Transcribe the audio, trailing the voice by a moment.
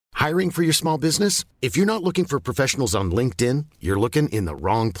Hiring for your small business? If you're not looking for professionals on LinkedIn, you're looking in the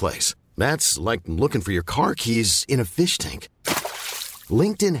wrong place. That's like looking for your car keys in a fish tank.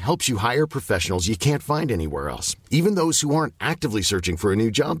 LinkedIn helps you hire professionals you can't find anywhere else, even those who aren't actively searching for a new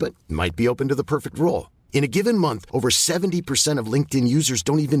job but might be open to the perfect role. In a given month, over 70% of LinkedIn users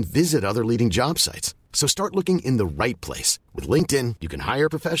don't even visit other leading job sites. So start looking in the right place. With LinkedIn, you can hire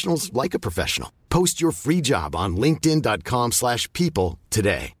professionals like a professional. Post your free job on linkedin.com/people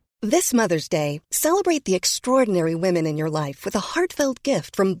today. This Mother's Day, celebrate the extraordinary women in your life with a heartfelt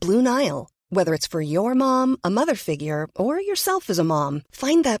gift from Blue Nile. Whether it's for your mom, a mother figure, or yourself as a mom,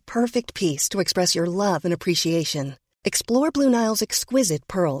 find that perfect piece to express your love and appreciation. Explore Blue Nile's exquisite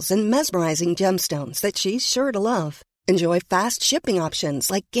pearls and mesmerizing gemstones that she's sure to love. Enjoy fast shipping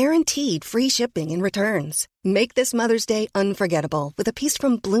options like guaranteed free shipping and returns. Make this Mother's Day unforgettable with a piece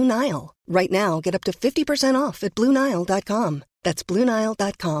from Blue Nile. Right now, get up to 50% off at BlueNile.com. That's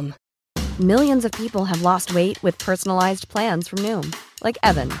BlueNile.com. Millions of people have lost weight with personalized plans from Noom. Like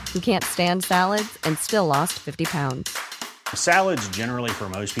Evan, who can't stand salads and still lost 50 pounds. Salads generally for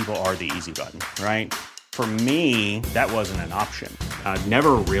most people are the easy button, right? For me, that wasn't an option. I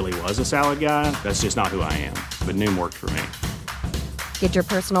never really was a salad guy. That's just not who I am. But Noom worked for me. Get your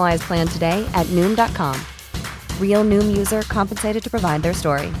personalized plan today at Noom.com. Real Noom user compensated to provide their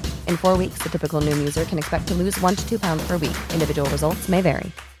story. In 4 weeks, the typical Noom user can expect to lose 1 to 2 pounds per week. Individual results may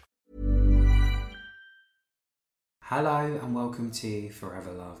vary. Hello and welcome to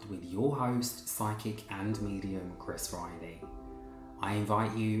Forever Loved with your host, psychic and medium Chris Riley. I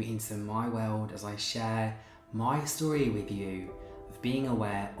invite you into my world as I share my story with you of being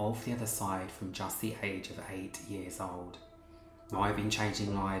aware of the other side from just the age of 8 years old. Now, I've been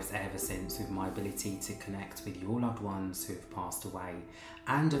changing lives ever since with my ability to connect with your loved ones who have passed away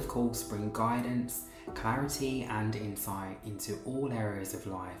and of course bring guidance, clarity and insight into all areas of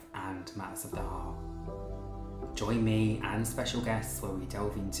life and matters of the heart. Join me and special guests where we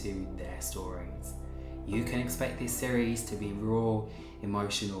delve into their stories. You can expect this series to be raw,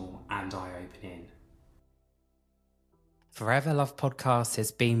 emotional and eye-opening. Forever Love Podcast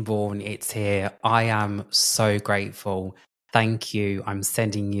has been born. It's here. I am so grateful. Thank you. I'm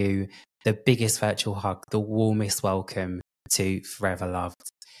sending you the biggest virtual hug, the warmest welcome to Forever Loved.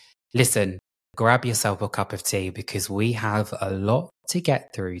 Listen, grab yourself a cup of tea because we have a lot to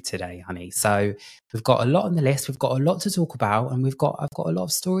get through today, honey. So we've got a lot on the list. We've got a lot to talk about and I've got a lot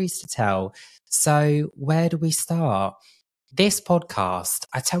of stories to tell. So where do we start? This podcast,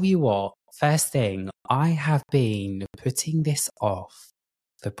 I tell you what, first thing, I have been putting this off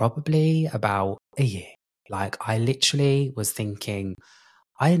for probably about a year. Like I literally was thinking,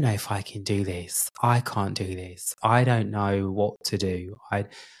 I don't know if I can do this. I can't do this. I don't know what to do.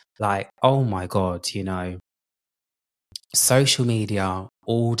 Oh my God, social media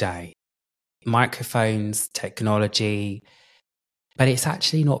all day, microphones, technology, but it's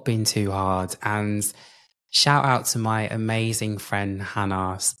actually not been too hard. And shout out to my amazing friend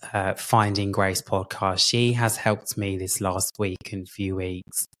Hannah's Finding Grace podcast. She has helped me this last week and few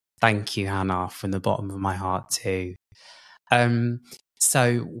weeks. Thank you, Hannah, from the bottom of my heart too.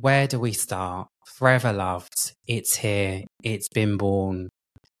 So where do we start? Forever Loved. It's here. It's been born.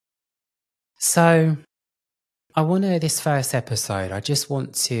 So this first episode, I just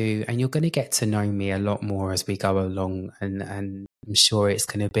want to, and you're going to get to know me a lot more as we go along, and I'm sure it's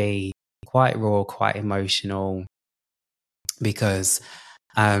going to be quite raw, quite emotional, because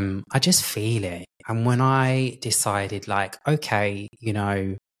I just feel it. And when I decided okay,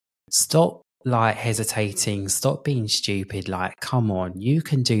 stop hesitating, stop being stupid, come on, you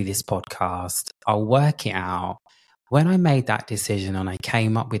can do this podcast, I'll work it out. When I made that decision and I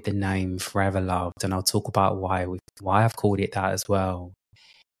came up with the name Forever Loved, and I'll talk about why I've called it that as well,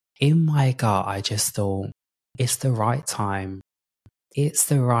 in my gut, I just thought, it's the right time. It's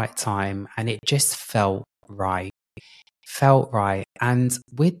the right time. And it just felt right. And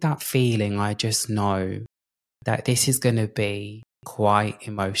with that feeling, I just know that this is going to be quite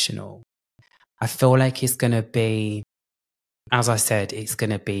emotional. I feel like it's going to be, as I said, it's going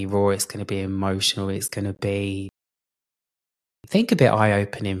to be raw. It's going to be emotional. It's going to be, I think, a bit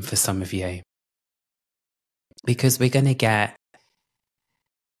eye-opening for some of you, because I'm going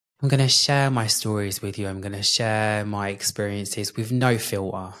to share my stories with you. I'm going to share my experiences with no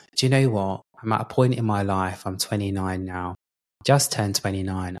filter. Do you know what? I'm at a point in my life, I'm 29 now, just turned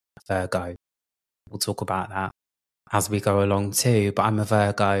 29, Virgo. We'll talk about that as we go along too, but I'm a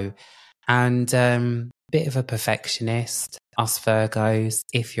Virgo and bit of a perfectionist. Us Virgos,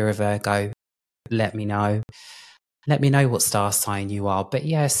 if you're a Virgo, let me know. Let me know what star sign you are. But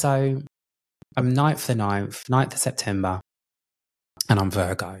yeah, so I'm 9th of September. and I'm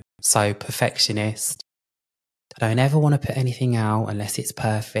Virgo. So perfectionist. I don't ever want to put anything out unless it's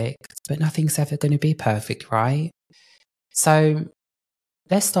perfect, but nothing's ever going to be perfect, right? So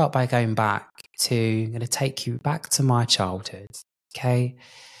let's start by going back I'm going to take you back to my childhood. Okay.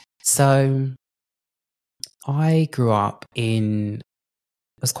 So I grew up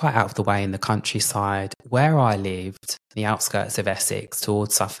was quite out of the way in the countryside. Where I lived, the outskirts of Essex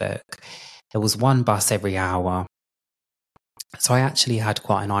towards Suffolk, there was one bus every hour. So I actually had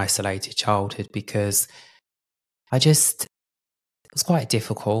quite an isolated childhood because it was quite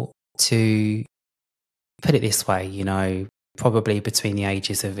difficult to put it this way, probably between the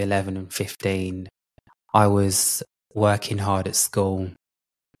ages of 11 and 15, I was working hard at school.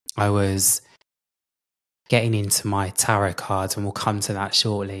 I was getting into my tarot cards, and we'll come to that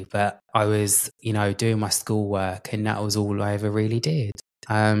shortly. But I was, doing my schoolwork, and that was all I ever really did.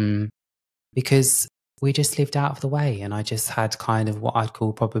 Because we just lived out of the way, and I just had kind of what I'd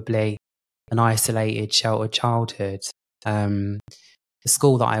call probably an isolated, sheltered childhood. The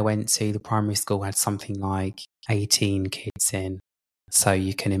school that I went to, the primary school, had something like 18 kids in. So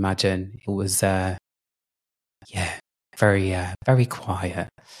you can imagine it was, very quiet.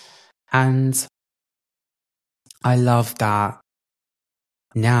 And I love that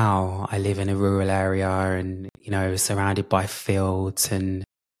now I live in a rural area and, surrounded by fields, and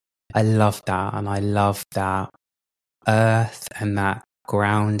I love that. And I love that earth and that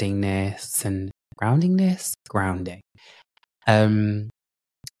grounding.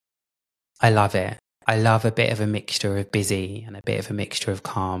 I love it. I love a bit of a mixture of busy and a bit of a mixture of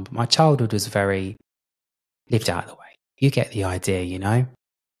calm. But my childhood was very lived out of the way. You get the idea.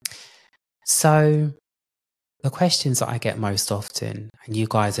 So the questions that I get most often, and you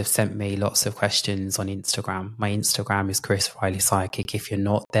guys have sent me lots of questions on Instagram. My Instagram is Chris Riley Psychic. If you're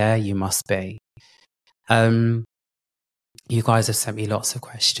not there, you must be. You guys have sent me lots of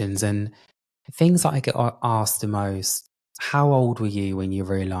questions, and the things that I get asked the most: how old were you when you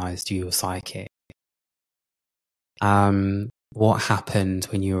realised you were psychic? What happened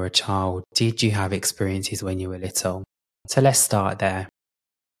when you were a child? Did you have experiences when you were little? So let's start there.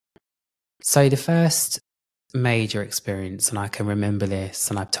 So the first major experience, and I can remember this,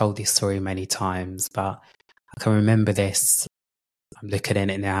 and I've told this story many times, but I can remember this. I'm looking at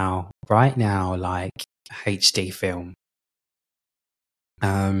it right now, like HD film.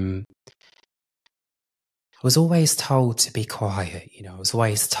 I was always told to be quiet, I was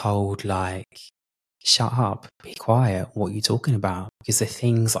always told, like, shut up, be quiet, what are you talking about? Because the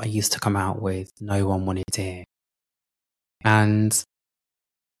things I used to come out with, no one wanted to hear. And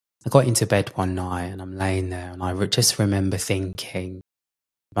I got into bed one night and I'm laying there, and I just remember thinking,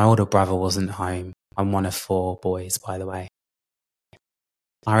 my older brother wasn't home. I'm one of 4 boys, by the way.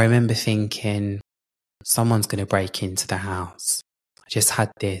 I remember thinking, someone's going to break into the house. I just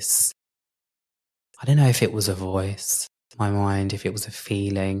had this, I don't know if it was a voice in my mind, if it was a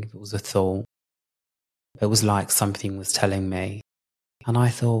feeling, if it was a thought. It was like something was telling me. And I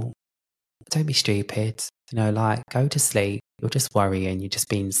thought, don't be stupid, go to sleep. You're just worrying, you're just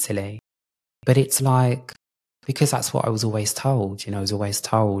being silly. But it's like, because that's what I was always told, I was always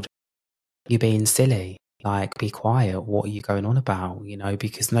told, you're being silly, like, be quiet, what are you going on about,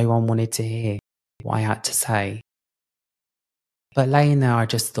 because no one wanted to hear what I had to say. But laying there, I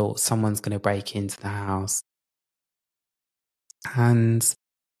just thought someone's going to break into the house. And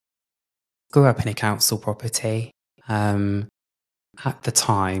grew up in a council property. At the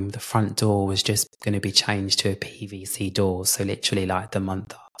time, the front door was just going to be changed to a PVC door. So literally like the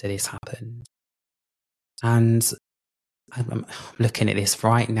month after this happened. And I'm looking at this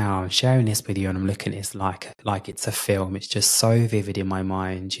right now. I'm sharing this with you, and I'm looking at this like it's a film. It's just so vivid in my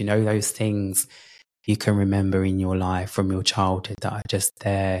mind. Those things you can remember in your life from your childhood that are just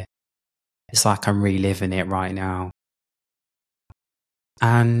there. It's like I'm reliving it right now.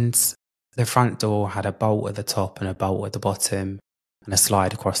 And the front door had a bolt at the top and a bolt at the bottom and a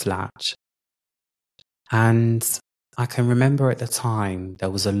slide across latch. And I can remember at the time there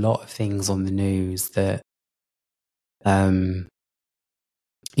was a lot of things on the news that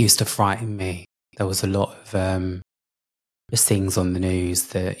used to frighten me. There was a lot of just things on the news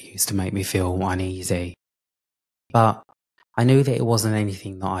that used to make me feel uneasy. But I knew that it wasn't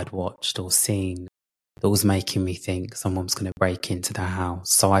anything that I'd watched or seen that was making me think someone's going to break into the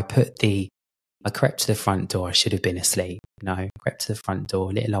house. So I crept to the front door. I should have been asleep. Crept to the front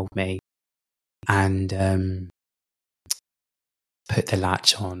door, little old me, and put the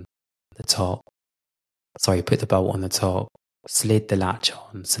latch on the top. Sorry, put the bolt on the top, slid the latch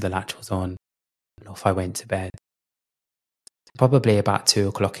on, so the latch was on, and off I went to bed. Probably about 2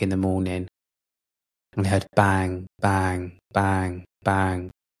 o'clock in the morning, and I heard bang, bang, bang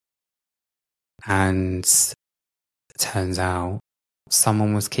bang. And it turns out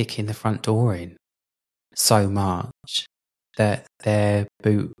someone was kicking the front door in so much that their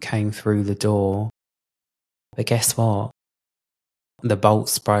boot came through the door. But guess what? The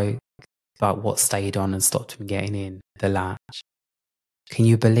bolts broke, but what stayed on and stopped them getting in? The latch. Can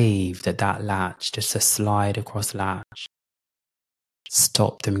you believe that latch, just a slide across latch,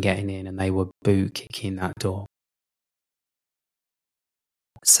 stopped them getting in, and they were boot kicking that door?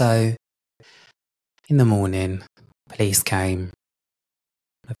 So, in the morning, police came,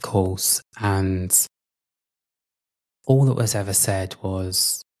 of course, and all that was ever said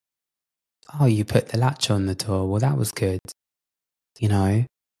was, "Oh, you put the latch on the door. Well, that was good. You know,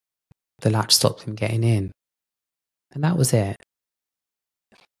 the latch stopped them getting in." And that was it.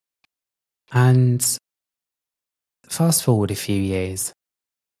 And fast forward a few years,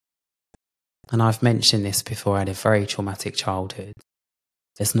 and I've mentioned this before, I had a very traumatic childhood.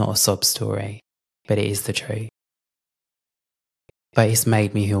 It's not a sob story, but it is the truth. But it's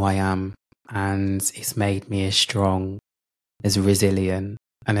made me who I am, and it's made me as strong, as resilient,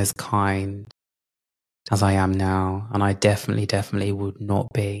 and as kind as I am now. And I definitely would not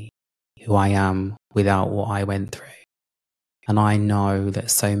be who I am without what I went through. And I know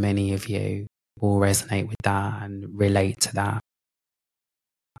that so many of you will resonate with that and relate to that.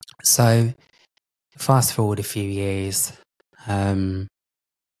 So fast forward a few years.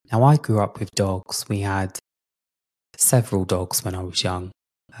 Now I grew up with dogs. We had several dogs when I was young.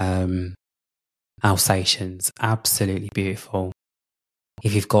 Alsatians, absolutely beautiful.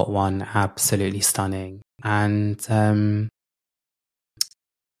 If you've got one, absolutely stunning. And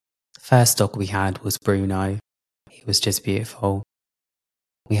first dog we had was Bruno. He was just beautiful.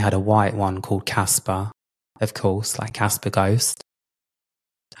 We had a white one called Casper, of course, like Casper Ghost.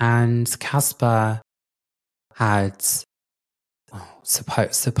 And Casper had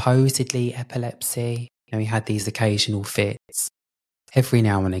supposedly epilepsy. He had these occasional fits. Every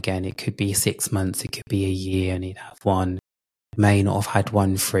now and again, it could be 6 months, it could be a year, and he'd have one. May not have had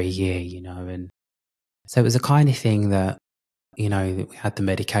one for a year, and so it was a kind of thing that, that we had the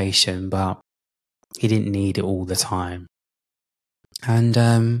medication, but he didn't need it all the time.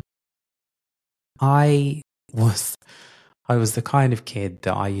 And I was the kind of kid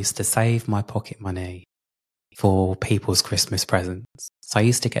that I used to save my pocket money for people's Christmas presents. So I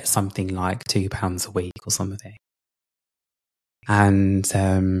used to get something like £2 a week or something. And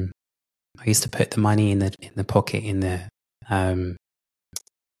I used to put the money in the pocket used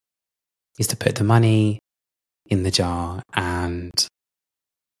to put the money in the jar and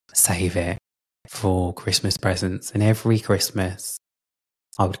save it for Christmas presents. And every Christmas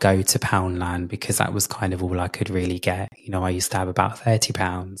I would go to Poundland because that was kind of all I could really get. I used to have about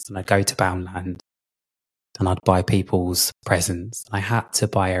 £30 and I'd go to Poundland and I'd buy people's presents. I had to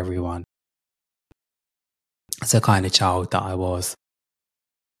buy everyone. It's the kind of child that I was.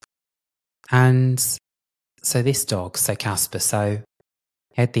 And so this dog, Casper,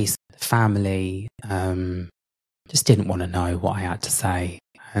 had this family, just didn't want to know what I had to say.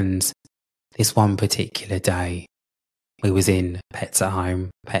 And this one particular day, we was in Pets at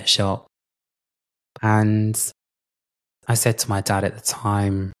Home, pet shop. And I said to my dad at the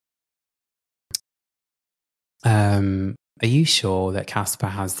time, are you sure that Casper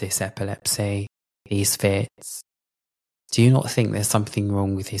has this epilepsy, these fits? Do you not think there's something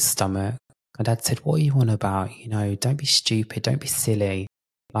wrong with his stomach? My dad said, what are you on about? Don't be stupid, don't be silly.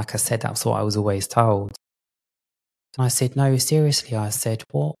 Like I said, that's what I was always told. And I said, no, seriously, I said,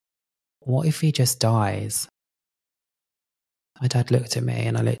 what if he just dies? My dad looked at me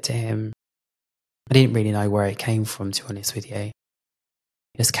and I looked at him. I didn't really know where it came from, to be honest with you.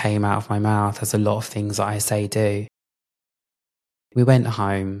 It just came out of my mouth, as a lot of things that I say do. We went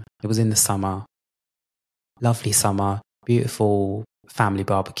home. It was in the summer. Lovely summer. Beautiful family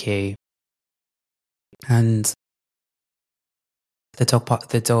barbecue. And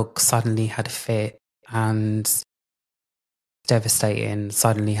the dog suddenly had a fit, and devastating,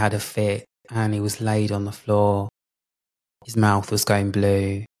 suddenly had a fit, and he was laid on the floor. His mouth was going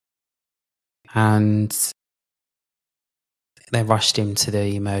blue. And they rushed him to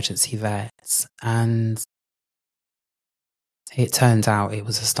the emergency vets, and it turned out it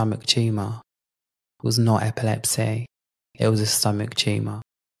was a stomach tumour. It was not epilepsy. It was a stomach tumour.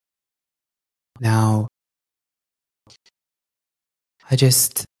 Now, I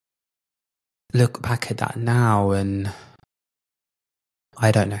just look back at that now and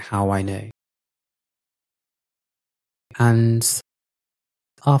I don't know how I knew. And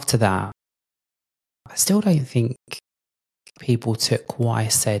after that, I still don't think people took what I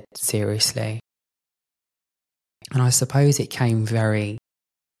said seriously. And I suppose it came very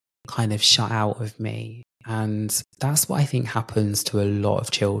kind of shut out of me. And that's what I think happens to a lot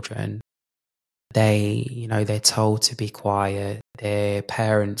of children. They're told to be quiet. Their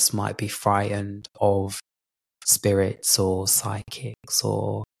parents might be frightened of spirits or psychics,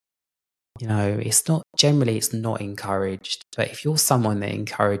 or, it's not encouraged. But if you're someone that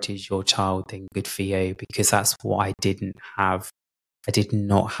encourages your child, then good for you, because that's what I didn't have. I did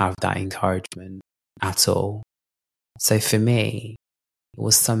not have that encouragement at all. So for me, it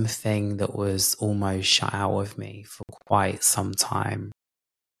was something that was almost shut out of me for quite some time.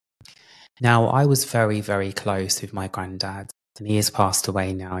 Now, I was very, very close with my granddad, and he has passed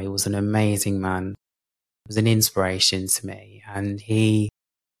away now. He was an amazing man. He was an inspiration to me, and he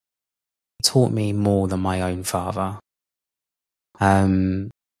taught me more than my own father.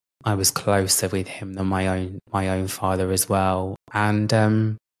 I was closer with him than my own father as well, and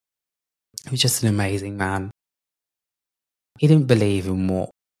he was just an amazing man. He didn't believe in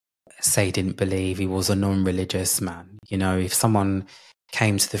he didn't believe. He was a non-religious man. If someone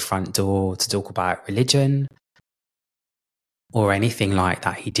came to the front door to talk about religion or anything like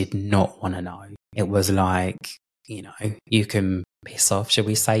that, he did not want to know. It was like, you can piss off, shall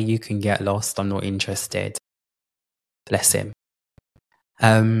we say, you can get lost, I'm not interested. Bless him.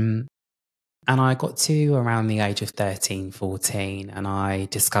 And I got to around the age of 13, 14, and I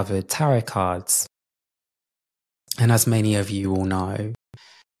discovered tarot cards. And as many of you all know,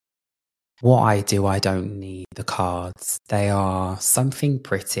 what I do, I don't need the cards. They are something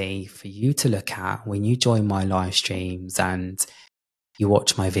pretty for you to look at when you join my live streams and you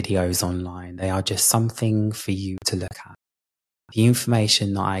watch my videos online. They are just something for you to look at. The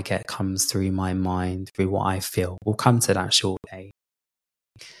information that I get comes through my mind, through what I feel. We'll come to that shortly.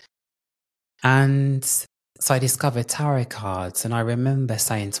 And so I discovered tarot cards, and I remember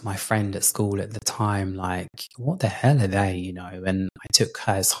saying to my friend at school at the time, like, what the hell are they, And I took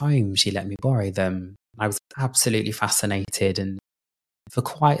hers home. She let me borrow them. I was absolutely fascinated. And for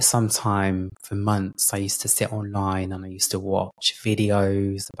quite some time, for months, I used to sit online and I used to watch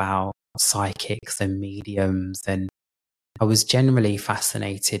videos about psychics and mediums. And I was generally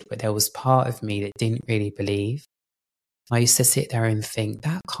fascinated, but there was part of me that didn't really believe. I used to sit there and think,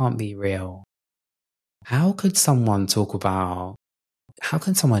 that can't be real. How can someone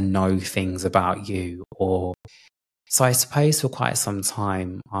know things about you? So I suppose for quite some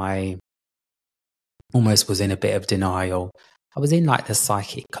time, I almost was in a bit of denial. I was in like the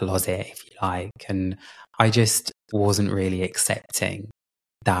psychic closet, if you like, and I just wasn't really accepting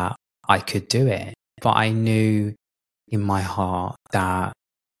that I could do it. But I knew in my heart that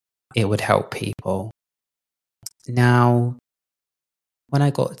it would help people. Now, when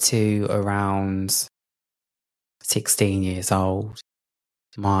I got to around 16 years old,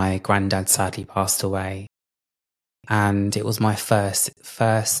 my granddad sadly passed away, and it was my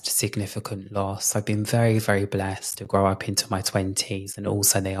first significant loss. I've been very, very blessed to grow up into my 20s, and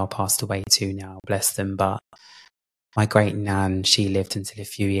also they are passed away too now, bless them. But my great nan, she lived until a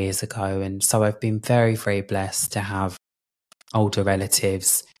few years ago, and so I've been very, very blessed to have older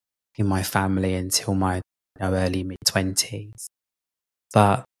relatives in my family until my early mid-20s.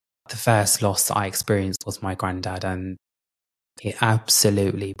 But the first loss that I experienced was my granddad, and it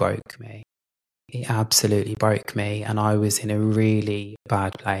absolutely broke me. It absolutely broke me, and I was in a really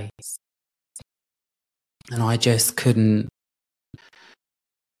bad place. And I just couldn't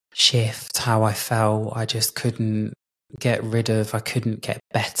shift how I felt. I just couldn't I couldn't get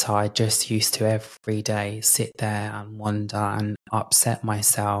better. I just used to every day sit there and wonder and upset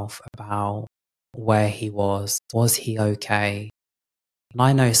myself about where he was. Was he okay? And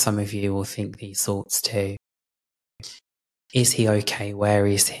I know some of you will think these thoughts too. Is he okay? Where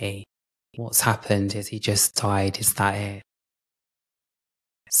is he? What's happened? Is he just died? Is that it?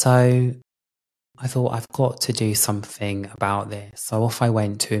 So I thought, I've got to do something about this. So off I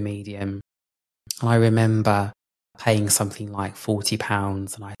went to a medium, and I remember paying something like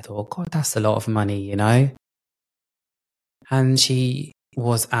 £40, and I thought, God, that's a lot of money, And she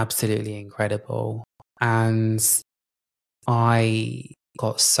was absolutely incredible, and I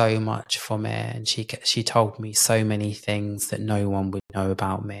got so much from it, and she told me so many things that no one would know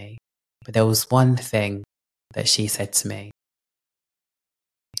about me. But there was one thing that she said to me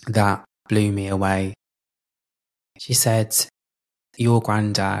that blew me away. She said, your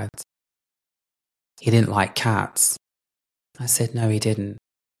granddad, he didn't like cats. I said, no, he didn't.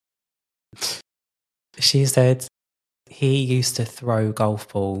 She said, he used to throw golf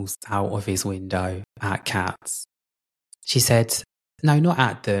balls out of his window at cats. She said, no, not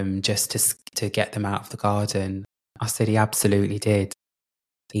at them, just to get them out of the garden. I said, he absolutely did.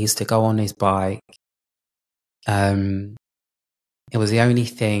 He used to go on his bike It was the only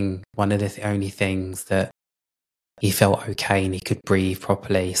thing, one of the only things that he felt okay and he could breathe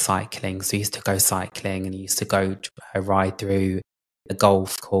properly, cycling. So he used to go cycling and he used to go ride through the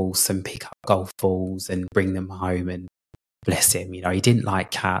golf course and pick up golf balls and bring them home. And bless him, you know, he didn't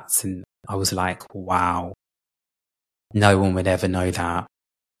like cats. And I was like, wow, no one would ever know that.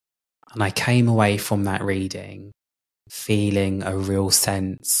 And I came away from that reading feeling a real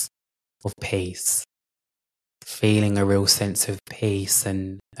sense of peace,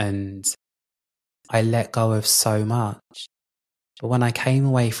 and I let go of so much. But when I came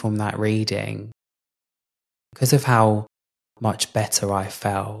away from that reading, because of how much better I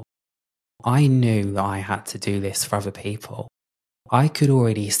felt, I knew that I had to do this for other people. I could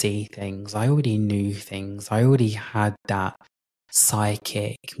already see things. I already knew things. I already had that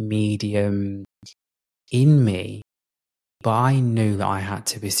psychic medium in me, but I knew that I had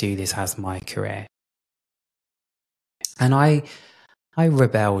to pursue this as my career. And I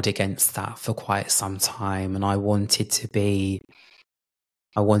rebelled against that for quite some time, and I wanted to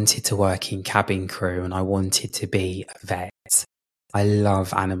work in cabin crew, and I wanted to be a vet. I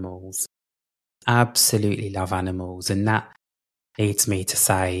love animals, absolutely love animals. And that leads me to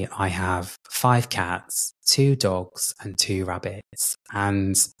say I have 5 cats, 2 dogs and 2 rabbits.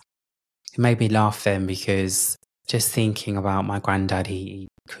 And it made me laugh then, because just thinking about my granddad, he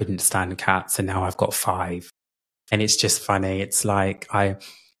couldn't stand cats, and now I've got 5. And it's just funny. It's like I've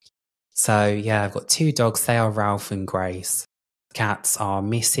got 2 dogs. They are Ralph and Grace. Cats are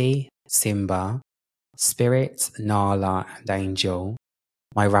Missy, Simba, Spirit, Nala and Angel.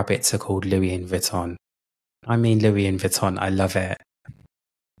 My rabbits are called Louis and Vuitton. I mean Louis and Vuitton, I love it.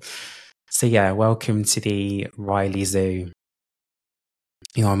 So yeah, welcome to the Riley Zoo.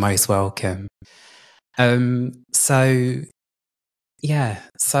 You're most welcome. So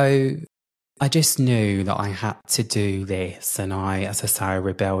I just knew that I had to do this, and I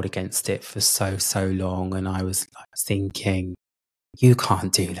rebelled against it for so long, and I was thinking, you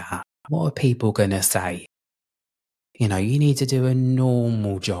can't do that. What are people going to say? You know, you need to do a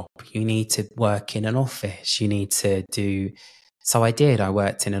normal job. You need to work in an office. You need to do... So I did. I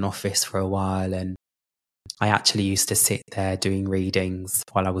worked in an office for a while, and I actually used to sit there doing readings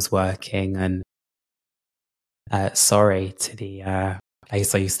while I was working. And sorry to the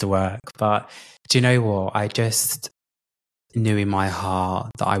place I used to work. But do you know what? I just knew in my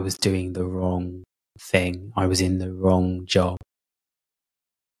heart that I was doing the wrong thing. I was in the wrong job.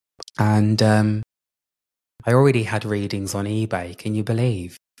 And I already had readings on eBay. Can you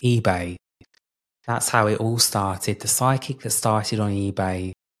believe? eBay. That's how it all started. The psychic that started on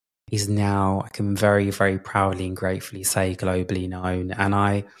eBay is now, I can very, very proudly and gratefully say, globally known. And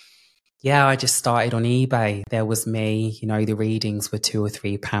I just started on eBay. There was me, you know, the readings were £2 or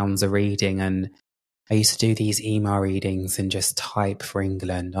 £3 a reading. And I used to do these email readings and just type for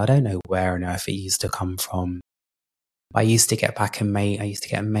England. I don't know where on earth it used to come from. I used to get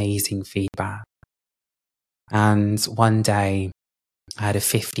amazing feedback. And one day I had a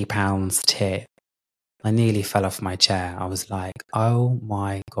 £50 tip. I nearly fell off my chair. I was like, oh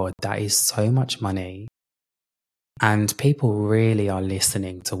my God, that is so much money. And people really are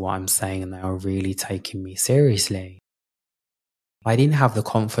listening to what I'm saying, and they are really taking me seriously. I didn't have the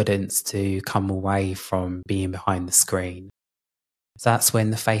confidence to come away from being behind the screen. So that's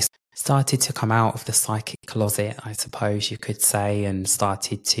when the face started to come out of the psychic closet, I suppose you could say, and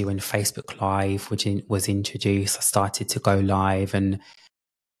started to, when Facebook Live was introduced, I started to go live. And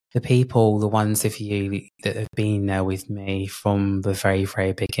the ones of you that have been there with me from the very,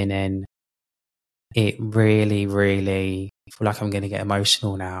 very beginning, it really, really, I feel like I'm going to get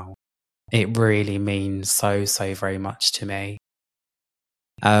emotional now. It really means so very much to me.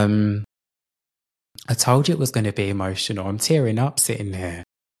 I told you it was going to be emotional. I'm tearing up sitting here.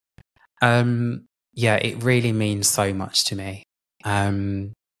 It really means so much to me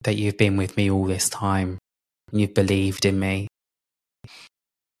that you've been with me all this time and you've believed in me.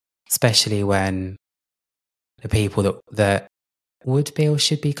 Especially when the people that would be or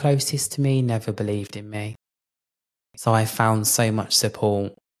should be closest to me never believed in me. So I found so much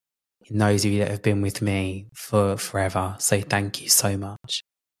support in those of you that have been with me for forever. So thank you so much.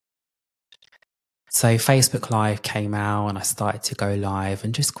 So Facebook Live came out and I started to go live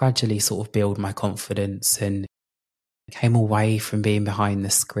and just gradually sort of build my confidence, and came away from being behind the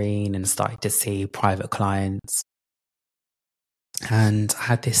screen and started to see private clients. And I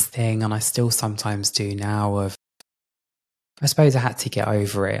had this thing, and I still sometimes do now, of, I suppose I had to get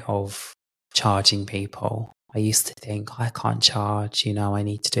over it, of charging people. I used to think, I can't charge, I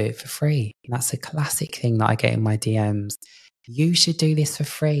need to do it for free. And that's a classic thing that I get in my DMs. You should do this for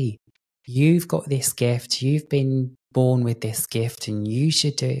free. you've got this gift, you've been born with this gift and you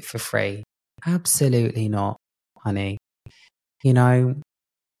should do it for free. Absolutely not, honey. You know,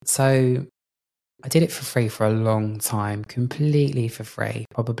 so I did it for free for a long time, completely for free,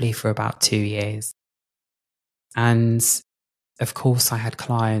 probably for about 2 years. And of course, I had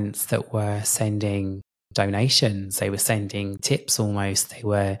clients that were sending donations. They were sending tips almost. They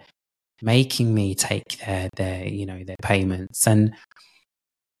were making me take their payments. And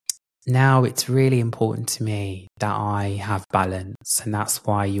now it's really important to me that I have balance. And that's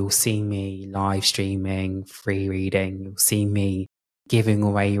why you'll see me live streaming, free reading. You'll see me giving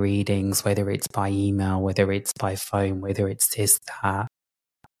away readings, whether it's by email, whether it's by phone, whether it's this, that.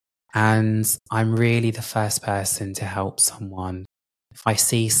 And I'm really the first person to help someone. If I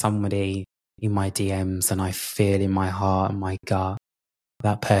see somebody in my DMs and I feel in my heart and my gut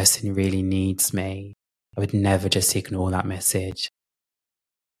that person really needs me, I would never just ignore that message.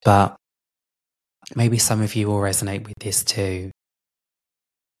 But maybe some of you will resonate with this too.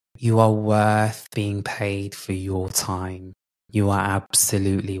 You are worth being paid for your time. You are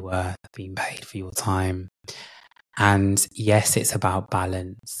absolutely worth being paid for your time. And yes, it's about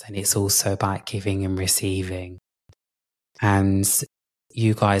balance, and it's also about giving and receiving. And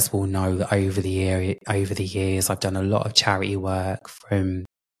you guys will know that over the years, I've done a lot of charity work. From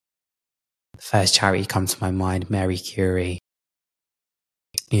the first charity comes to my mind, Mary Curie.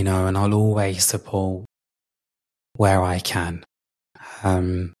 And I'll always support where I can.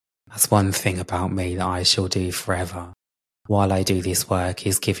 That's one thing about me that I shall do forever while I do this work,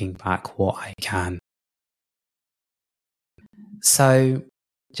 is giving back what I can. So,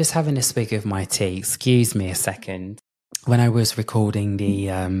 just having a swig of my tea, excuse me a second. When I was recording the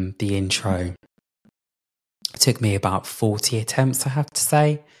intro, it took me about 40 attempts, I have to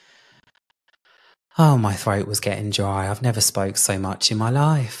say. Oh, my throat was getting dry. I've never spoke so much in my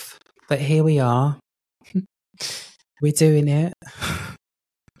life. But here we are. We're doing it.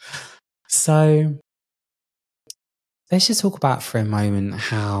 So, let's just talk about for a moment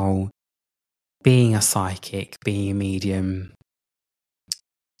how being a psychic, being a medium,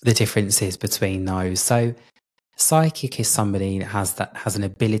 the differences between those. So, psychic is somebody that has an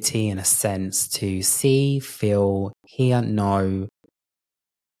ability and a sense to see, feel, hear, know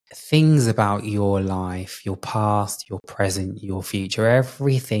things about your life, your past, your present, your future,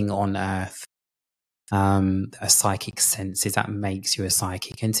 everything on earth. A psychic senses that makes you a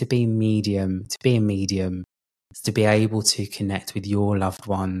psychic. And to be a medium is to be able to connect with your loved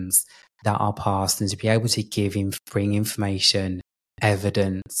ones that are past, and to be able to bring information,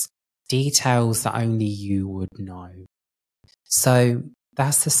 evidence, details that only you would know. So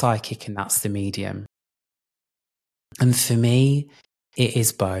that's the psychic and that's the medium. And for me, it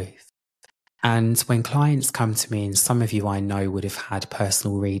is both. And when clients come to me, and some of you I know would have had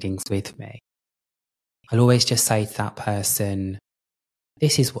personal readings with me, I'll always just say to that person,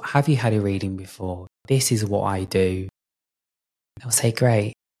 have you had a reading before? This is what I do. They'll say,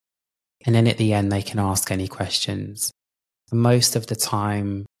 great. And then at the end, they can ask any questions. And most of the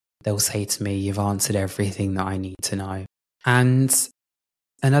time, they'll say to me, you've answered everything that I need to know. And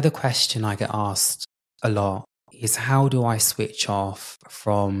another question I get asked a lot is, how do I switch off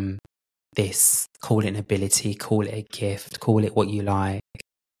from this? Call it an ability, call it a gift, call it what you like.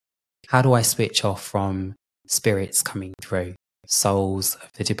 How do I switch off from spirits coming through, souls of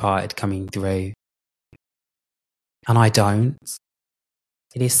the departed coming through? And I don't.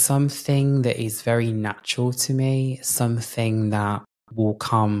 It is something that is very natural to me, something that will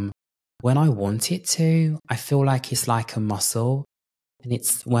come when I want it to. I feel like it's like a muscle, and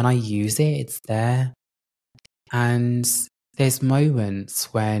it's when I use it, it's there. And there's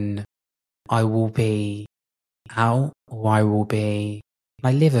moments when I will be out, or I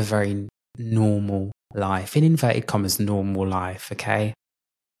live a very normal life, in inverted commas, normal life, okay?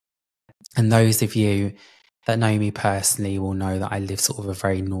 And those of you that know me personally will know that I live sort of a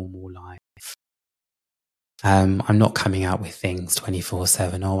very normal life. I'm not coming out with things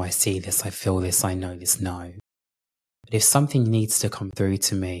 24/7. Oh, I see this, I feel this, I know this. No. But if something needs to come through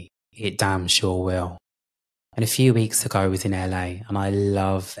to me, it damn sure will. And a few weeks ago I was in LA, and I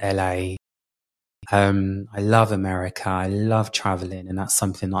love LA. I love America. I love traveling, and that's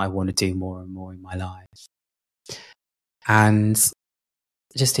something that I want to do more and more in my life. And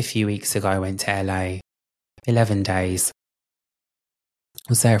just a few weeks ago I went to LA, 11 days. I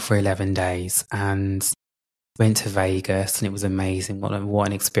was there for 11 days and went to Vegas, and it was amazing. What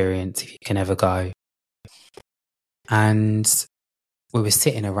an experience if you can ever go. And we were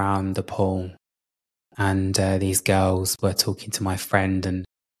sitting around the pool, and these girls were talking to my friend, and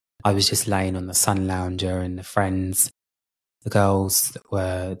I was just laying on the sun lounger, and the friends the girls that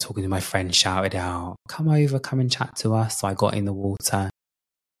were talking to my friend shouted out, come over, come and chat to us. So I got in the water.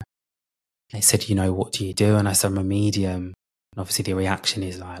 They said, what do you do? And I said, I'm a medium. And obviously the reaction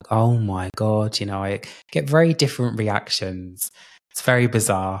is like, oh my God, I get very different reactions. It's very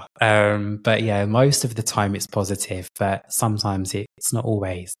bizarre. But yeah, most of the time it's positive, but sometimes it's not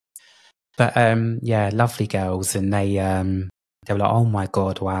always. But yeah, lovely girls. And they were like, oh my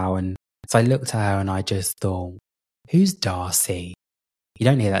God, wow. And so I looked at her and I just thought, who's Darcy? You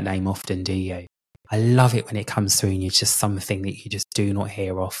don't hear that name often, do you? I love it when it comes through and it's just something that you just do not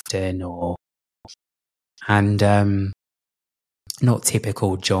hear often and not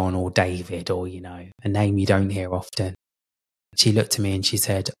typical John or David or, a name you don't hear often. She looked at me and she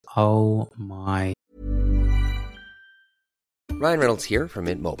said, oh my. Ryan Reynolds here from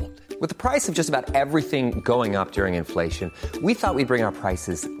Mint Mobile. With the price of just about everything going up during inflation, we thought we'd bring our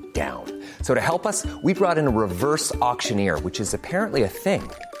prices down. So to help us, we brought in a reverse auctioneer, which is apparently a thing.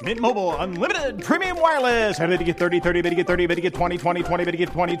 Mint Mobile Unlimited Premium Wireless. How to get 30, 30, bit to get 30, bit to get 20, 20, 20, bit to get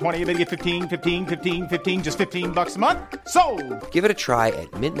 20, 20, bit to get 15, 15, 15, 15, just $15 a month? Sold! Give it a try at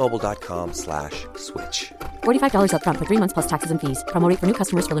mintmobile.com/switch. $45 up front for 3 months plus taxes and fees. Promo rate for new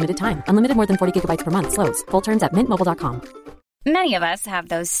customers for limited time. Unlimited more than 40 gigabytes per month. Slows full terms at mintmobile.com. Many of us have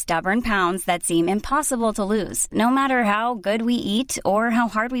those stubborn pounds that seem impossible to lose, no matter how good we eat or how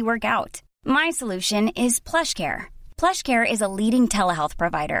hard we work out. My solution is PlushCare. PlushCare is a leading telehealth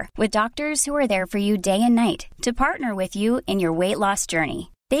provider with doctors who are there for you day and night to partner with you in your weight loss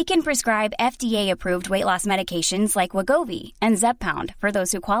journey. They can prescribe FDA-approved weight loss medications like Wegovy and Zepbound for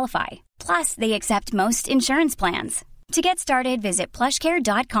those who qualify. Plus, they accept most insurance plans. To get started, visit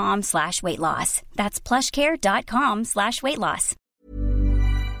plushcare.com/weightloss. That's plushcare.com/weightloss.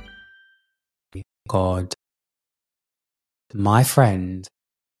 God, my friend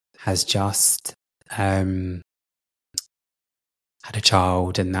has just had a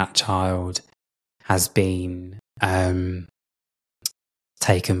child, and that child has been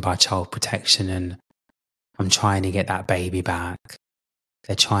taken by child protection, and I'm trying to get that baby back.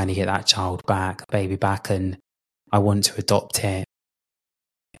 They're trying to get that baby back, and I want to adopt it.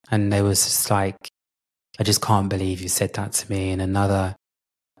 And they was just like, I just can't believe you said that to me. And another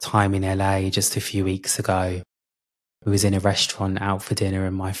time in LA, just a few weeks ago, we was in a restaurant out for dinner,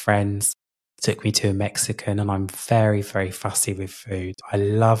 and my friends took me to a Mexican, and I'm very, very fussy with food. I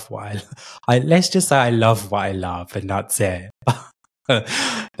love what let's just say I love what I love, and that's it.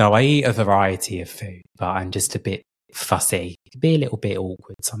 No, I eat a variety of food, but I'm just a bit fussy. It can be a little bit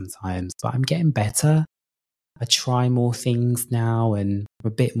awkward sometimes, but I'm getting better. I try more things now and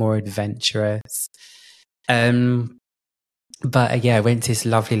I'm a bit more adventurous. But yeah, I went to this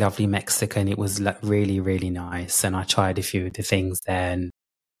lovely, lovely Mexican. It was really, really nice. And I tried a few of the things there.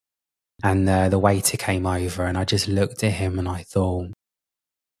 And the waiter came over and I just looked at him and I thought,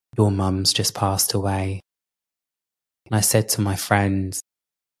 your mum's just passed away. And I said to my friend,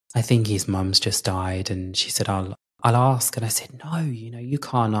 I think his mum's just died. And she said, I'll ask. And I said, no, you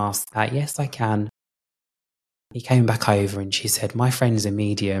can't ask that. Yes, I can. He came back over and she said, my friend's a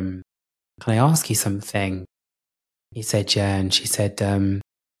medium. Can I ask you something? He said, yeah. And she said,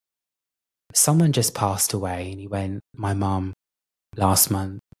 someone just passed away. And he went, my mum, last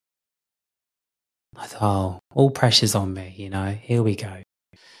month. I thought, oh, all pressure's on me, here we go.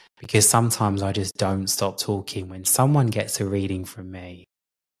 Because sometimes I just don't stop talking. When someone gets a reading from me,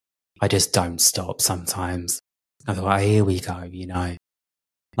 I just don't stop sometimes. I thought, oh, here we go,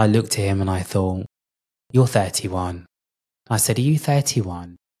 I looked at him and I thought, you're 31. I said, are you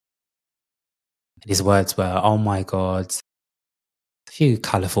 31? And his words were, oh my God. A few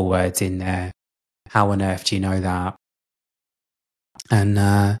colourful words in there. How on earth do you know that? And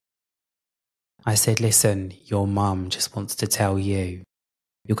I said, listen, your mum just wants to tell you,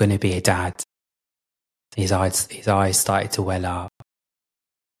 you're going to be a dad. His eyes started to well up.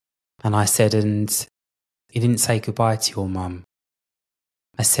 And I said, and you didn't say goodbye to your mum.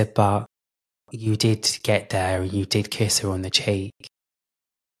 I said, but you did get there and you did kiss her on the cheek.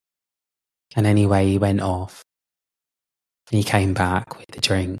 And anyway, he went off. And he came back with the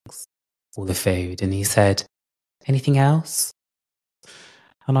drinks, all the food, and he said, anything else?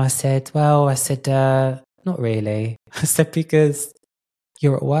 And I said, not really. I said, because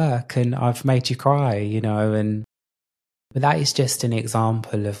you're at work and I've made you cry, but that is just an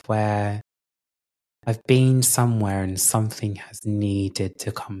example of where I've been somewhere and something has needed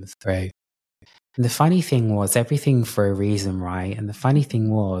to come through. And the funny thing was, everything for a reason, right? And the funny thing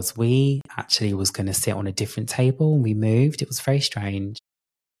was, we actually was going to sit on a different table and we moved. It was very strange.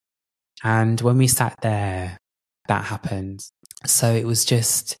 And when we sat there, that happened. So it was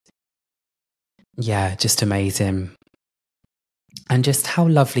just amazing. And just how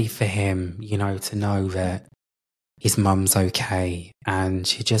lovely for him, to know that his mum's okay and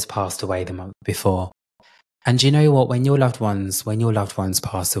she just passed away the month before. And you know what? When your loved ones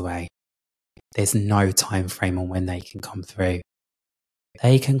pass away, there's no time frame on when they can come through.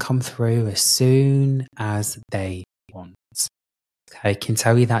 They can come through as soon as they want. I can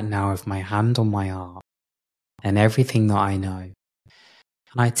tell you that now with my hand on my heart and everything that I know.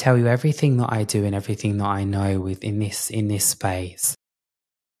 And I tell you everything that I do and everything that I know in this space.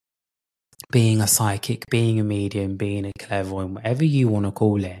 Being a psychic, being a medium, being a clairvoyant, whatever you want to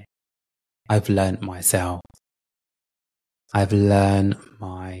call it, I've learnt myself. I've learned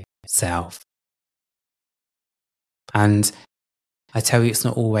myself. And I tell you, it's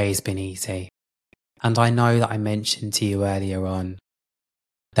not always been easy. And I know that I mentioned to you earlier on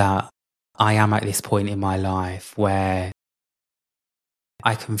that I am at this point in my life where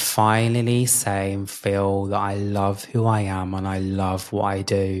I can finally say and feel that I love who I am and I love what I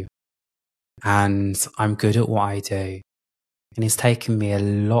do. And I'm good at what I do. And it's taken me a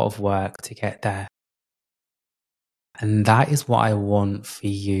lot of work to get there. And that is what I want for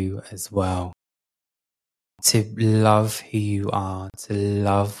you as well. To love who you are, to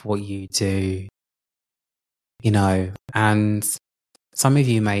love what you do. And some of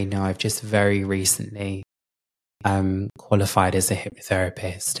you may know I've just very recently qualified as a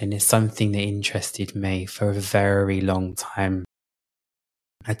hypnotherapist, and it's something that interested me for a very long time.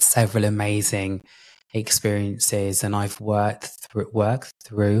 I had several amazing experiences, and I've worked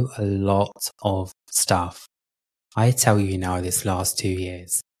through a lot of stuff. I tell you now, this last 2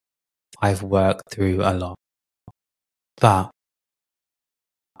 years, I've worked through a lot. But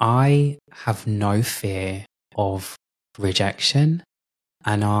I have no fear of rejection,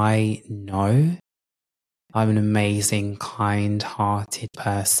 and I know I'm an amazing, kind-hearted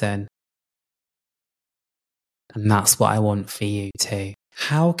person. And that's what I want for you too.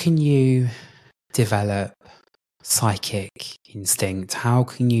 How can you develop psychic instinct? How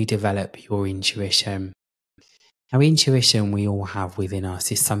can you develop your intuition? Now, intuition we all have within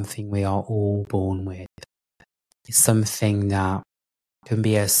us is something we are all born with. It's something that can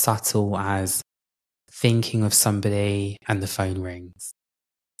be as subtle as thinking of somebody and the phone rings.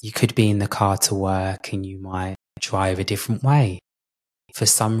 You could be in the car to work and you might drive a different way for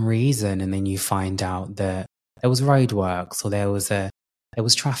some reason, and then you find out that there was roadworks, or there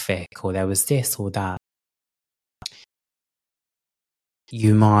was traffic, or there was this or that.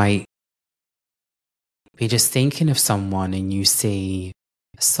 You might be just thinking of someone and you see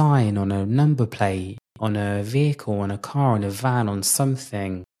a sign on a number plate, on a vehicle, on a car, on a van, on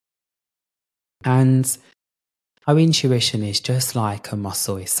something. And our intuition is just like a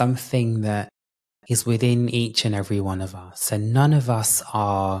muscle. It's something that is within each and every one of us. And none of us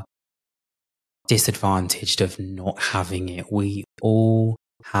are disadvantaged of not having it. We all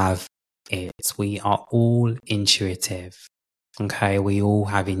have it. We are all intuitive. Okay, we all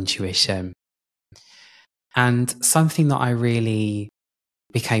have intuition. And something that I really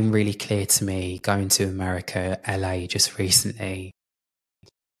became really clear to me going to America, LA just recently,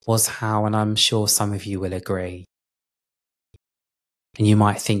 was how, and I'm sure some of you will agree, and you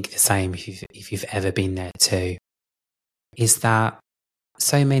might think the same if you've ever been there too, is that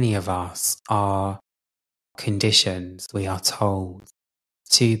so many of us are conditioned, we are told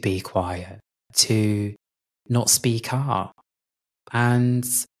to be quiet, to not speak up. And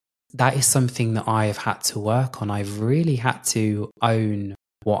that is something that I have had to work on. I've really had to own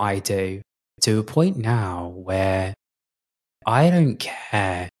what I do to a point now where I don't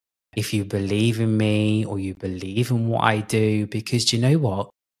care if you believe in me or you believe in what I do, because do you know what?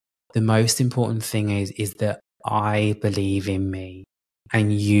 The most important thing is that I believe in me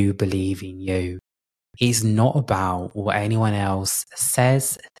and you believe in you. It's not about what anyone else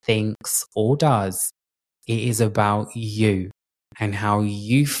says, thinks, or does. It is about you and how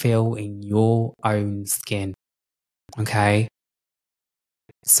you feel in your own skin. Okay?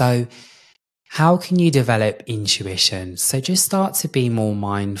 So, how can you develop intuition? So just start to be more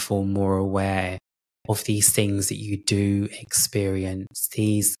mindful, more aware of these things that you do experience,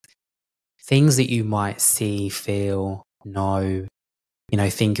 these things that you might see, feel, know.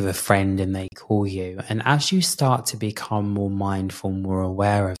 Think of a friend and they call you. And as you start to become more mindful, more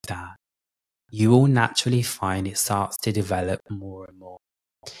aware of that, you will naturally find it starts to develop more and more.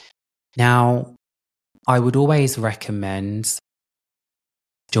 Now, I would always recommend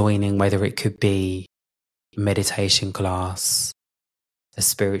joining, whether it could be a meditation class, a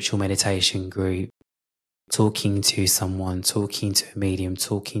spiritual meditation group, talking to someone, talking to a medium,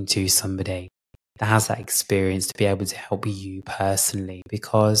 talking to somebody that has that experience to be able to help you personally.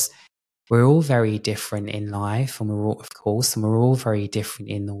 Because we're all very different in life, and we're all very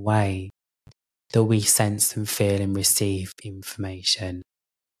different in the way that we sense and feel and receive information.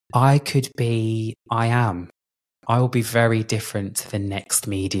 I will be very different to the next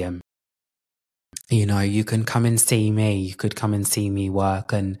medium. You know, you can come and see me, you could come and see me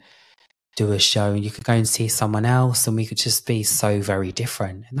work and do a show, and you could go and see someone else, and we could just be so very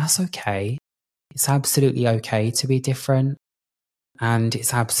different. And that's okay. It's absolutely okay to be different. And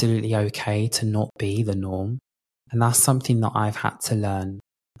it's absolutely okay to not be the norm. And that's something that I've had to learn.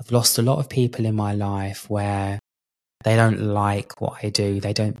 I've lost a lot of people in my life where they don't like what I do.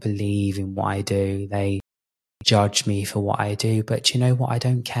 They don't believe in what I do. They judge me for what I do. But you know what? I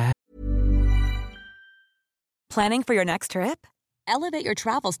don't care. Planning for your next trip? Elevate your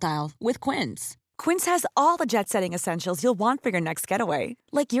travel style with Quince. Quince has all the jet-setting essentials you'll want for your next getaway,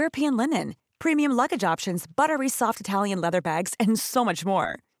 like European linen, premium luggage options, buttery soft Italian leather bags, and so much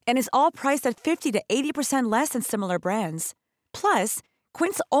more. And is all priced at 50 to 80% less than similar brands. Plus,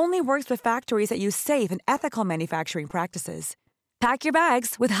 Quince only works with factories that use safe and ethical manufacturing practices. Pack your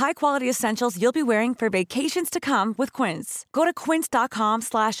bags with high-quality essentials you'll be wearing for vacations to come with Quince. Go to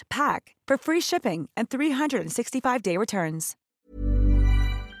quince.com/pack for free shipping and 365-day returns.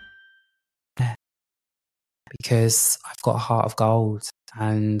 Because I've got a heart of gold,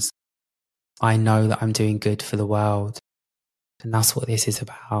 and I know that I'm doing good for the world. And that's what this is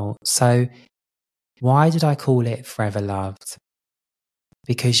about. So why did I call it Forever Loved?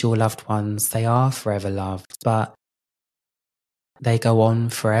 Because your loved ones, they are forever loved, but they go on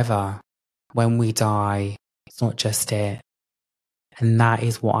forever. When we die, it's not just it. And that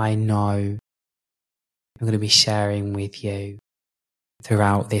is what I know I'm going to be sharing with you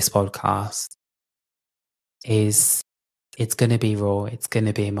throughout this podcast. It's going to be raw, it's going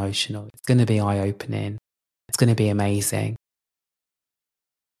to be emotional, it's going to be eye-opening, it's going to be amazing.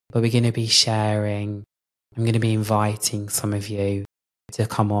 But we're going to be sharing, I'm going to be inviting some of you to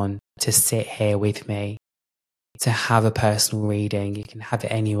come on, to sit here with me, to have a personal reading. You can have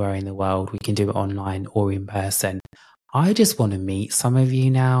it anywhere in the world. We can do it online or in person. I just want to meet some of you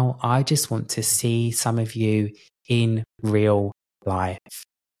now. I just want to see some of you in real life.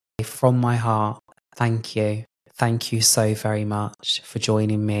 From my heart, thank you. Thank you so very much for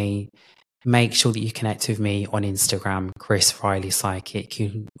joining me. Make sure that you connect with me on Instagram, Chris Riley Psychic. You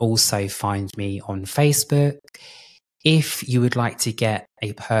can also find me on Facebook. If you would like to get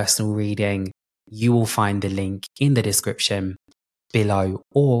a personal reading, you will find the link in the description below,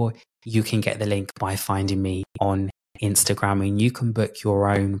 or you can get the link by finding me on Instagram, and you can book your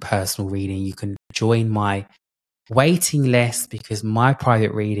own personal reading. You can join my waiting list because my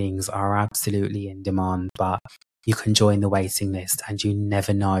private readings are absolutely in demand, but you can join the waiting list, and you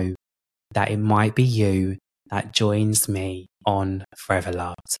never know that it might be you that joins me on Forever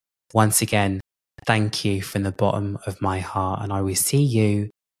Loved. Once again, thank you from the bottom of my heart, and I will see you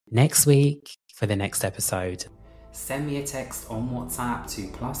next week for the next episode. Send me a text on WhatsApp to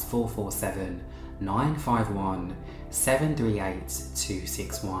 +447 951 738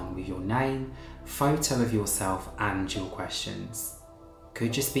 261 with your name, photo of yourself and your questions.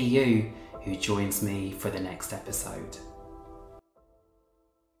 Could just be you who joins me for the next episode.